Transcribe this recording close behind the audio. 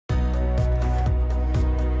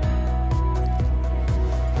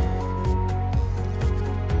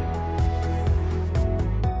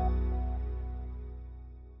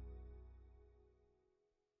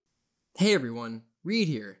Hey everyone, Reed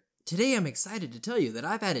here. Today I'm excited to tell you that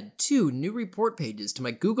I've added 2 new report pages to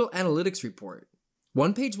my Google Analytics report.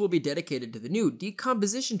 One page will be dedicated to the new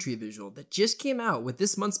decomposition tree visual that just came out with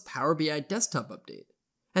this month's Power BI desktop update.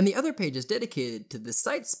 And the other page is dedicated to the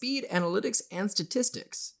site speed, analytics, and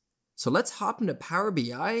statistics. So let's hop into Power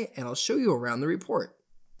BI and I'll show you around the report.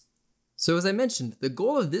 So as I mentioned, the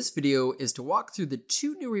goal of this video is to walk through the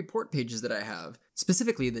 2 new report pages that I have,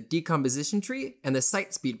 specifically the decomposition tree and the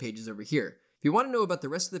site speed pages over here. If you want to know about the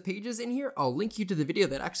rest of the pages in here, I'll link you to the video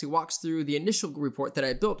that actually walks through the initial report that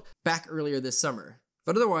I built back earlier this summer.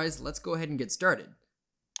 But otherwise, let's go ahead and get started.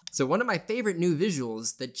 So one of my favorite new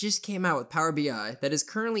visuals that just came out with Power BI that is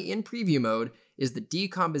currently in preview mode is the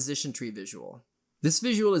decomposition tree visual. This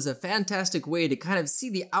visual is a fantastic way to kind of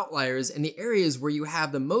see the outliers and the areas where you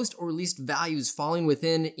have the most or least values falling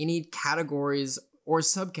within any categories or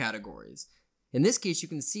subcategories. In this case, you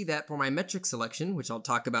can see that for my metric selection, which I'll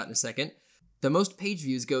talk about in a second, the most page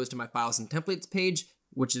views goes to my files and templates page,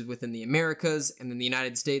 which is within the Americas and then the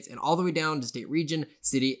United States and all the way down to state, region,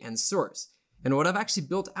 city, and source. And what I've actually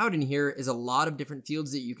built out in here is a lot of different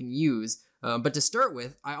fields that you can use. But to start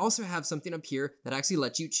with, I also have something up here that actually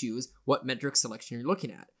lets you choose what metric selection you're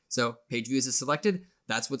looking at. So page views is selected.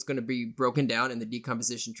 That's what's going to be broken down in the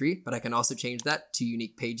decomposition tree, but I can also change that to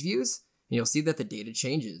unique page views. And you'll see that the data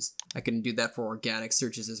changes. I can do that for organic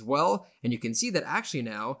searches as well. And you can see that actually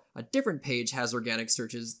now a different page has organic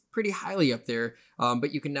searches pretty highly up there,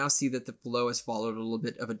 but you can now see that the flow has followed a little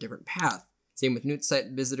bit of a different path. Same with new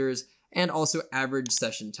site visitors and also average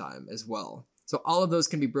session time as well. So all of those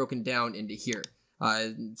can be broken down into here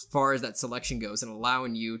as far as that selection goes and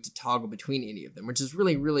allowing you to toggle between any of them, which is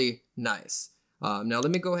really, really nice. Now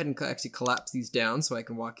let me go ahead and actually collapse these down so I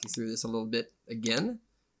can walk you through this a little bit again.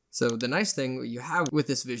 So the nice thing you have with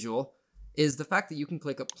this visual is the fact that you can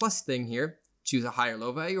click a plus thing here, choose a high or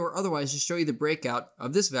low value, or otherwise just show you the breakout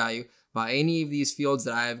of this value by any of these fields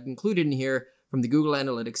that I have included in here from the Google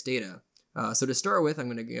Analytics data. So to start with, I'm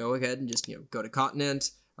going to go ahead and just go to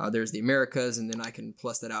continent. There's the Americas, and then I can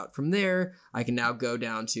plus that out from there. I can now go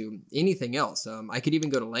down to anything else. I could even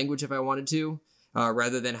go to language if I wanted to,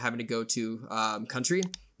 rather than having to go to country.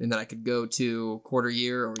 And then I could go to quarter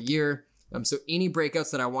year or year. So any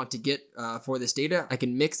breakouts that I want to get for this data, I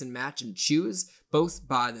can mix and match and choose both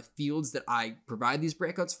by the fields that I provide these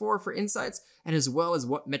breakouts for insights, and as well as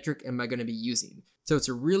what metric am I going to be using. So it's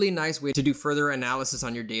a really nice way to do further analysis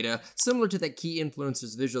on your data, similar to that key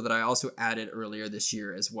influencers visual that I also added earlier this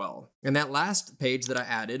year as well. And that last page that I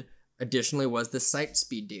added additionally was the site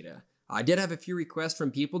speed data. I did have a few requests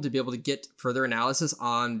from people to be able to get further analysis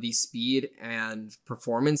on the speed and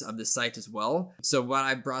performance of the site as well. So what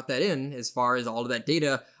I brought that in as far as all of that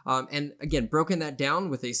data, and again, broken that down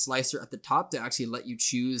with a slicer at the top to actually let you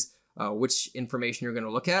choose which information you're going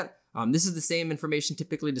to look at. This is the same information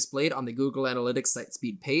typically displayed on the Google Analytics site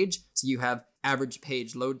speed page. So you have average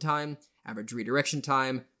page load time, average redirection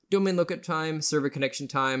time, domain lookup time, server connection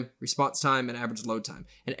time, response time, and average load time.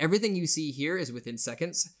 And everything you see here is within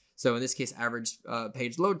seconds. So in this case, average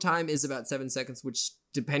page load time is about 7 seconds, which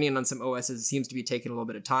depending on some OSs seems to be taking a little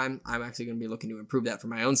bit of time. I'm actually going to be looking to improve that for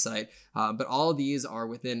my own site. But all of these are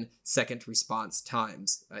within second response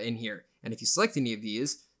times in here. And if you select any of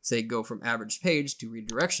these, say go from average page to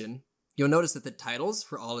redirection, you'll notice that the titles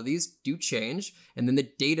for all of these do change. And then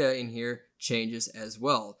the data in here changes as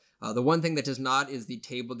well. The one thing that does not is the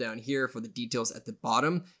table down here for the details at the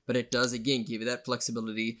bottom, but it does again give you that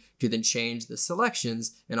flexibility to then change the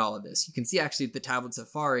selections and all of this. You can see actually the tablet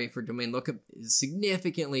Safari for domain lookup is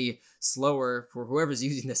significantly slower for whoever's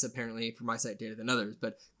using this apparently for my site data than others,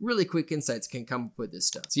 but really quick insights can come up with this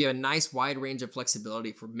stuff. So you have a nice wide range of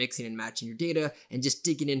flexibility for mixing and matching your data and just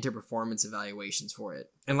digging into performance evaluations for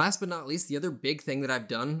it. And last but not least, the other big thing that I've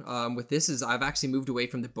done with this is I've actually moved away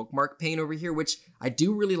from the bookmark pane over here, which I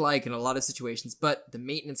do really like in a lot of situations, but the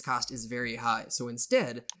maintenance cost is very high. So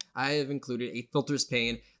instead, I have included a filters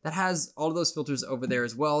pane that has all of those filters over there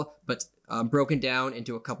as well, but broken down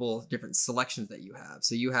into a couple different selections that you have.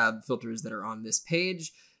 So you have filters that are on this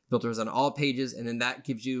page, filters on all pages, and then that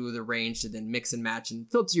gives you the range to then mix and match and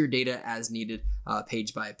filter your data as needed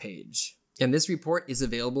page by page. And this report is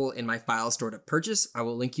available in my file store to purchase. I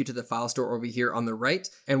will link you to the file store over here on the right.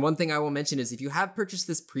 And one thing I will mention is if you have purchased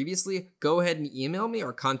this previously, go ahead and email me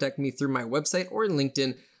or contact me through my website or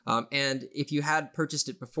LinkedIn. And if you had purchased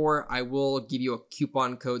it before, I will give you a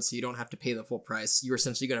coupon code so you don't have to pay the full price. You're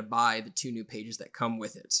essentially going to buy the 2 new pages that come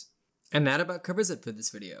with it. And that about covers it for this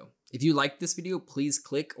video. If you liked this video, please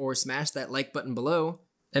click or smash that like button below.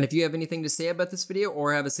 And if you have anything to say about this video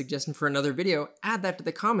or have a suggestion for another video, add that to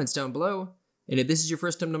the comments down below. And if this is your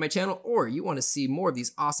first time to my channel, or you want to see more of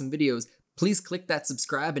these awesome videos, please click that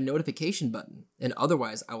subscribe and notification button. And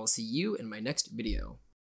otherwise, I will see you in my next video.